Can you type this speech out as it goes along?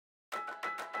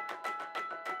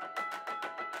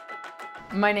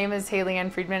My name is Haley Ann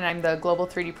Friedman. I'm the Global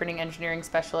 3D Printing Engineering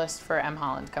Specialist for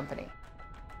Holland Company.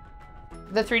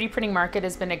 The 3D printing market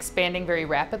has been expanding very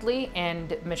rapidly,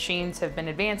 and machines have been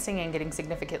advancing and getting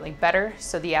significantly better.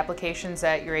 So the applications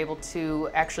that you're able to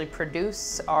actually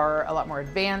produce are a lot more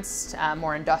advanced,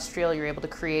 more industrial. You're able to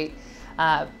create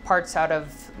parts out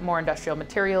of more industrial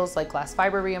materials like glass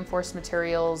fiber reinforced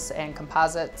materials and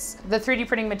composites. The 3D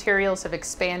printing materials have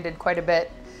expanded quite a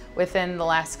bit within the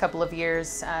last couple of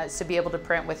years to be able to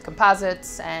print with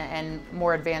composites and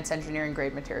more advanced engineering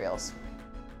grade materials.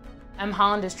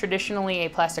 Holland is traditionally a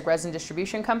plastic resin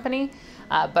distribution company,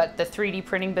 but the 3D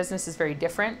printing business is very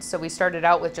different. So we started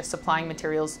out with just supplying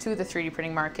materials to the 3D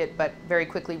printing market, but very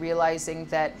quickly realizing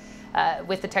that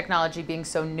with the technology being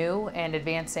so new and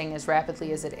advancing as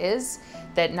rapidly as it is,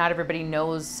 that not everybody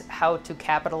knows how to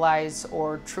capitalize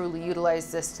or truly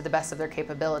utilize this to the best of their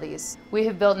capabilities. We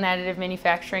have built an additive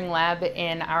manufacturing lab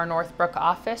in our Northbrook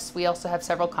office. We also have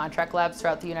several contract labs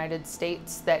throughout the United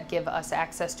States that give us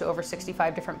access to over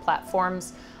 65 different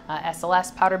platforms,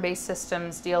 SLS powder-based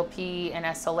systems, DLP and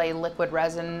SLA liquid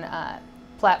resin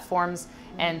platforms,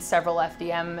 and several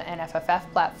FDM and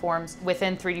FFF platforms.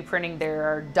 Within 3D printing, there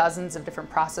are dozens of different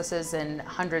processes and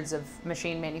hundreds of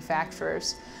machine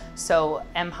manufacturers. So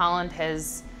Holland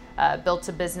has built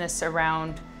a business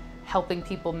around helping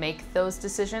people make those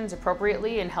decisions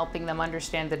appropriately and helping them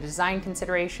understand the design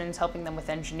considerations, helping them with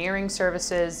engineering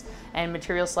services and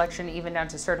material selection, even down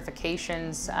to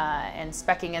certifications and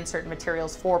speccing in certain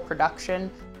materials for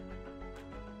production.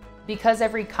 Because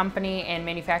every company and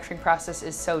manufacturing process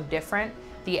is so different,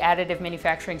 the additive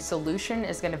manufacturing solution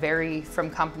is going to vary from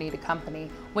company to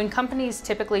company. When companies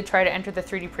typically try to enter the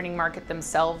 3D printing market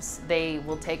themselves, they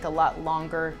will take a lot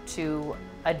longer to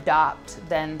adopt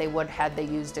than they would had they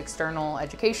used external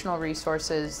educational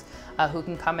resources who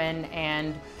can come in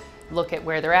and look at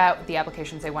where they're at, the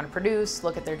applications they want to produce,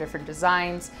 look at their different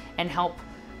designs, and help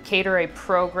cater a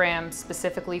program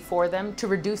specifically for them to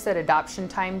reduce that adoption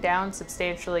time down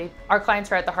substantially. Our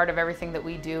clients are at the heart of everything that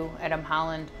we do at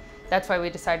Holland. That's why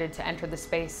we decided to enter the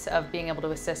space of being able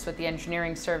to assist with the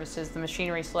engineering services, the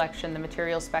machinery selection, the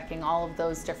material speccing, all of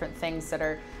those different things that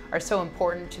are so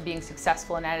important to being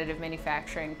successful in additive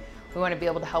manufacturing. We want to be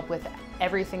able to help with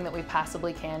everything that we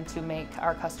possibly can to make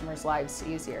our customers' lives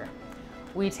easier.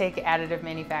 We take additive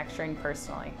manufacturing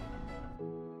personally.